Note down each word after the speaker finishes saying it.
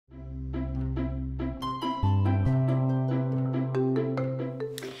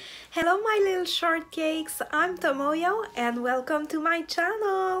Hello my little shortcakes, I'm Tomoyo and welcome to my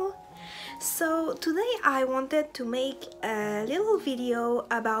channel. So today I wanted to make a little video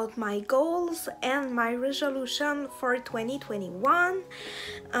about my goals and my resolution for 2021.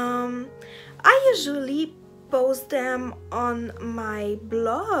 I usually post them on my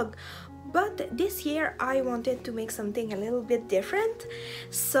blog, but this year I wanted to make something a little bit different.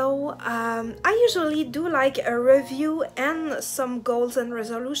 So I usually do like a review and some goals and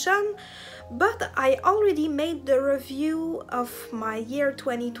resolution, but I already made the review of my year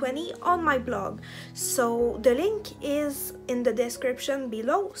 2020 on my blog. So the link is in the description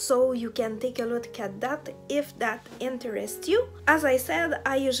below, so you can take a look at that if that interests you. As I said,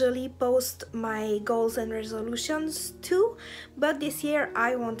 I usually post my goals and resolutions too, but this year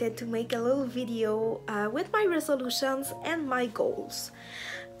I wanted to make a little video with my resolutions and my goals.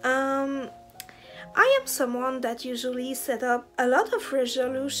 I am someone that usually set up a lot of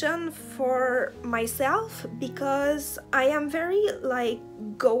resolution for myself because I am very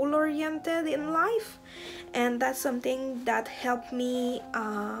goal oriented in life, and that's something that helped me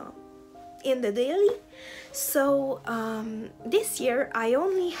in the daily. So this year I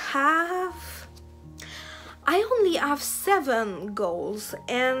only have 7 goals,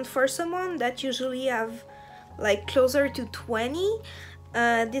 and for someone that usually have closer to 20,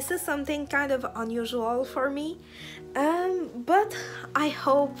 this is something kind of unusual for me, but I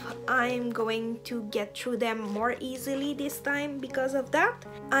hope I'm going to get through them more easily this time because of that.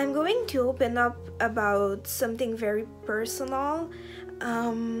 I'm going to open up about something very personal.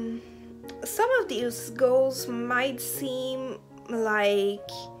 Some of these goals might seem like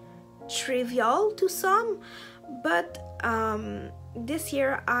trivial to some, but this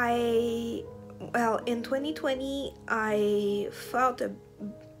year in 2020 I fought a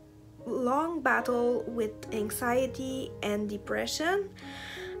long battle with anxiety and depression.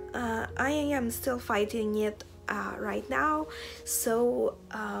 I am still fighting it right now, so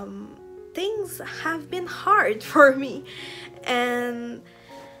things have been hard for me, and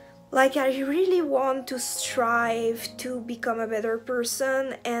I really want to strive to become a better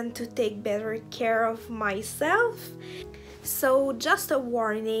person and to take better care of myself. So just a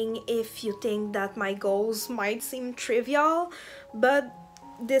warning if you think that my goals might seem trivial, but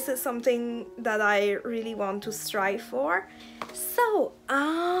this is something that I really want to strive for. So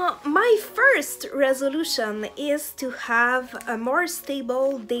my first resolution is to have a more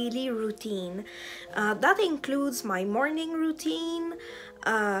stable daily routine. That includes my morning routine.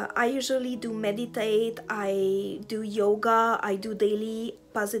 I usually do meditate, I do yoga, I do daily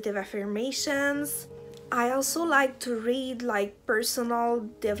positive affirmations. I also like to read personal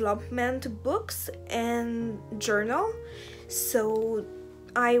development books and journal. So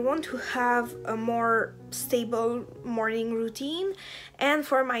I want to have a more stable morning routine, and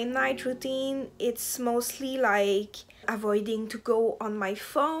for my night routine it's mostly avoiding to go on my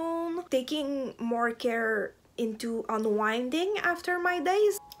phone, taking more care into unwinding after my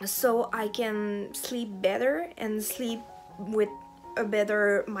days so I can sleep better and sleep with a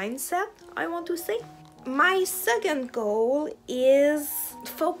better mindset, I want to say. My second goal is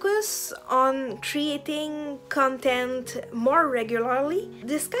focus on creating content more regularly.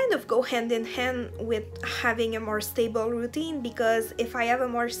 This kind of go hand in hand with having a more stable routine, because if I have a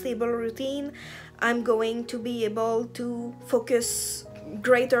more stable routine, I'm going to be able to focus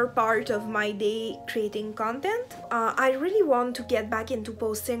greater part of my day creating content. I really want to get back into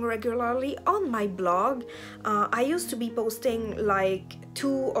posting regularly on my blog. I used to be posting 2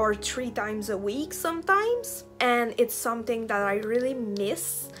 or 3 times a week sometimes, and it's something that I really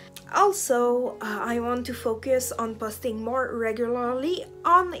miss. Also, I want to focus on posting more regularly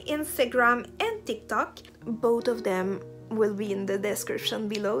on Instagram and TikTok. Both of them will be in the description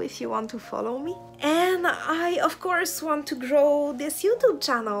below if you want to follow me. And I of course want to grow this YouTube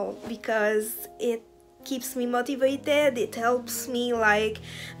channel because it keeps me motivated, it helps me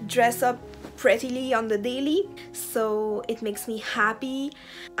dress up prettily on the daily, so it makes me happy.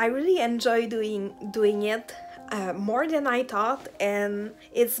 I really enjoy doing it more than I thought, and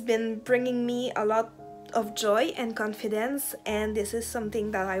it's been bringing me a lot of joy and confidence, and this is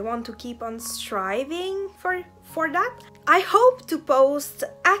something that I want to keep on striving for that. I hope to post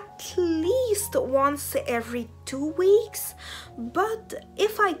at least once every 2 weeks, but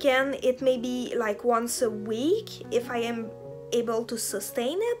if I can, it may be once a week if I am able to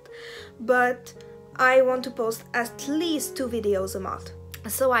sustain it, but I want to post at least 2 videos a month.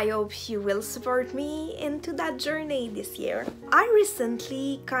 So I hope you will support me into that journey this year. I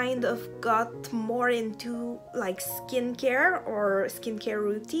recently kind of got more into skincare or skincare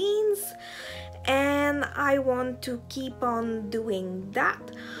routines, and I want to keep on doing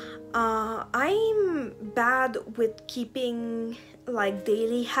that. I'm bad with keeping like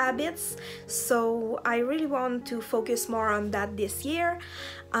daily habits, so I really want to focus more on that this year.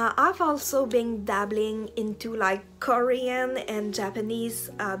 I've also been dabbling into like Korean and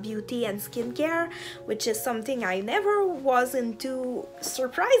Japanese beauty and skincare, which is something I never was into,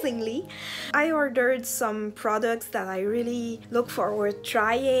 surprisingly. I ordered some products that I really look forward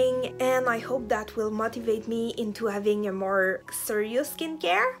trying, and I hope that will motivate me into having a more serious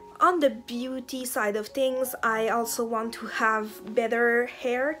skincare. On the beauty side of things, I also want to have better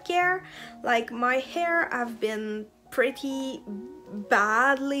hair care. Like my hair have been pretty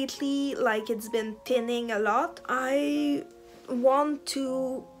bad lately, like it's been thinning a lot. I want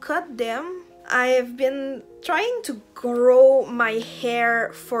to cut them. I've been trying to grow my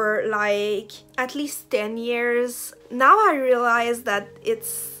hair for like at least 10 years. Now I realize that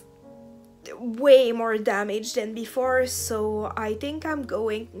it's way more damaged than before, so I think I'm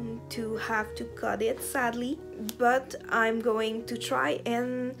going to have to cut it, sadly, but I'm going to try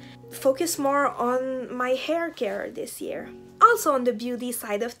and focus more on my hair care this year. Also on the beauty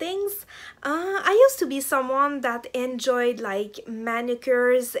side of things, I used to be someone that enjoyed like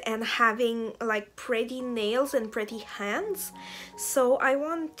manicures and having like pretty nails and pretty hands, so I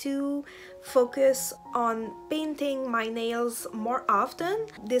want to focus on painting my nails more often.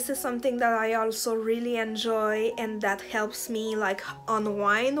 This is something that I also really enjoy and that helps me like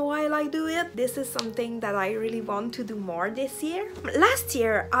unwind while I do it. This is something that I really want to do more this year. Last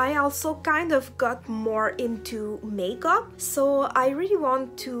year I also kind of got more into makeup, so I really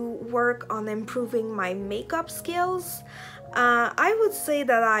want to work on improving my makeup skills. I would say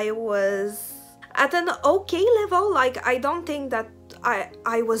that I was at an okay level. Like I don't think that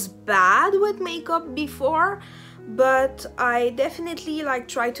I was bad with makeup before, but I definitely like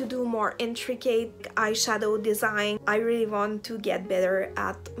try to do more intricate eyeshadow design. I really want to get better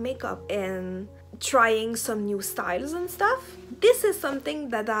at makeup and trying some new styles and stuff. This is something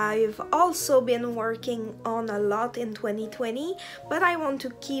that I've also been working on a lot in 2020, but I want to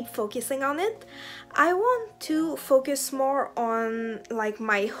keep focusing on it. I want to focus more on like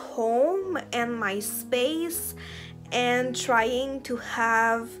my home and my space and trying to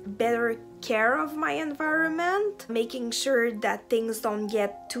have better care of my environment, making sure that things don't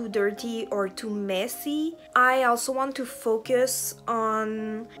get too dirty or too messy. I also want to focus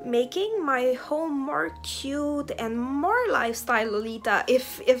on making my home more cute and more lifestyle Lolita,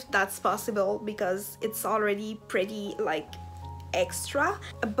 if that's possible, because it's already pretty like extra.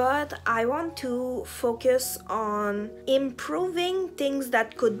 But I want to focus on improving things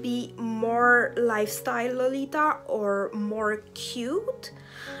that could be more lifestyle Lolita or more cute.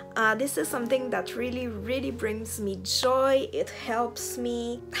 This is something that really brings me joy. It helps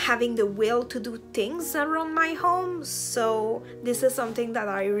me having the will to do things around my home, so this is something that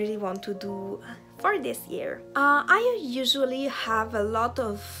I really want to do for this year. I usually have a lot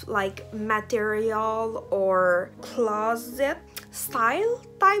of like material or closet style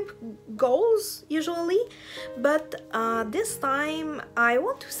type goals usually, but this time I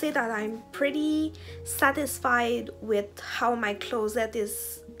want to say that I'm pretty satisfied with how my closet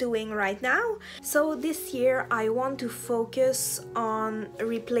is doing right now. So this year I want to focus on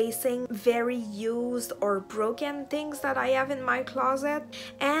replacing very used or broken things that I have in my closet,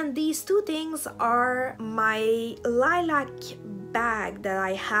 and these two things are my lilac bag that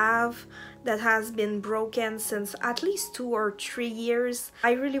I have that has been broken since at least 2 or 3 years.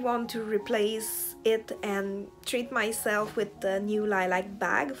 I really want to replace it and treat myself with the new lilac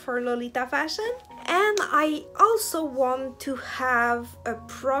bag for Lolita fashion. And I also want to have a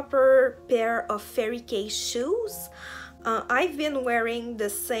proper pair of fairy case shoes. I've been wearing the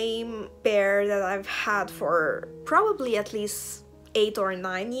same pair that I've had for probably at least 8 or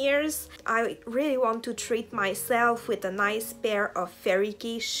 9 years. I really want to treat myself with a nice pair of fairy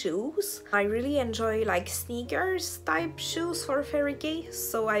case shoes. I really enjoy like sneakers type shoes for fairy case,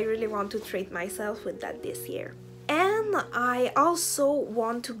 so I really want to treat myself with that this year. And I also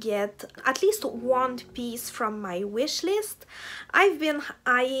want to get at least one piece from my wish list. I've been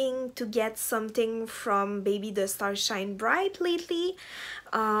eyeing to get something from Baby the Stars Shine Bright lately.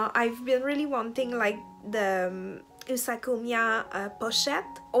 I've been really wanting like the Usakumiya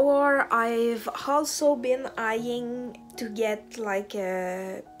pochette, or I've also been eyeing to get like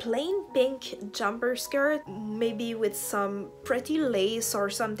a plain pink jumper skirt, maybe with some pretty lace or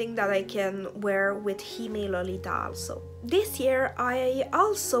something that I can wear with Hime Lolita also. This year I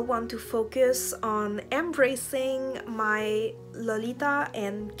also want to focus on embracing my Lolita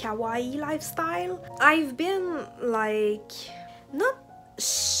and Kawaii lifestyle. I've been like not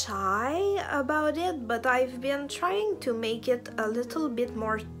shy about it, but I've been trying to make it a little bit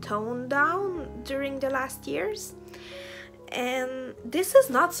more toned down during the last years. And this is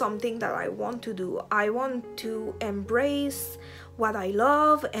not something that I want to do. I want to embrace what I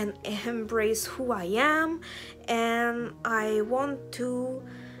love and embrace who I am, and I want to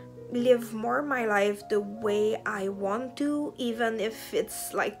live more my life the way I want to, even if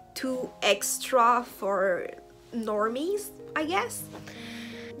it's like too extra for normies, I guess.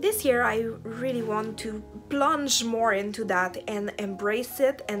 This year I really want to plunge more into that and embrace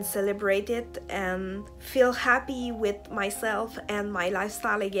it and celebrate it and feel happy with myself and my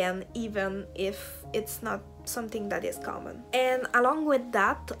lifestyle again, even if it's not something that is common. And along with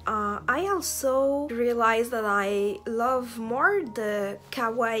that, I also realized that I love more the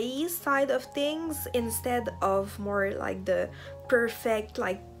kawaii side of things instead of more like the perfect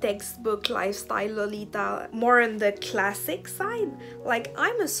like textbook lifestyle Lolita, more on the classic side. Like,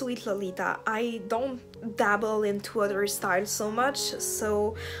 I'm a sweet Lolita, I don't dabble into other styles so much,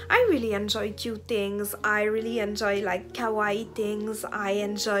 so I really enjoy cute things, I really enjoy like kawaii things, I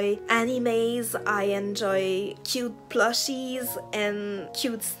enjoy animes, I enjoy cute plushies and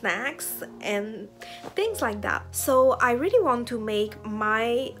cute snacks and things like that. So I really want to make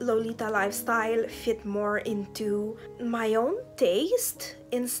my Lolita lifestyle fit more into my own taste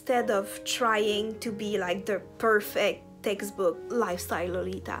instead of trying to be like the perfect textbook lifestyle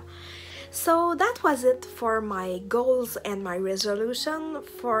Lolita. So that was it for my goals and my resolution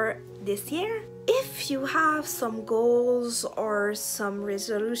for this year. If you have some goals or some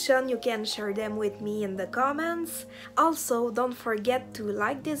resolution, you can share them with me in the comments. Also, don't forget to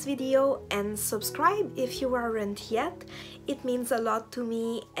like this video and subscribe if you aren't yet. It means a lot to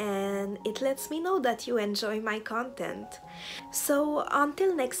me and it lets me know that you enjoy my content. So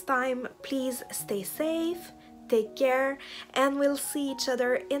until next time, please stay safe, take care, and we'll see each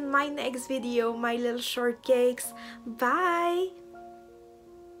other in my next video, my little shortcakes. Bye!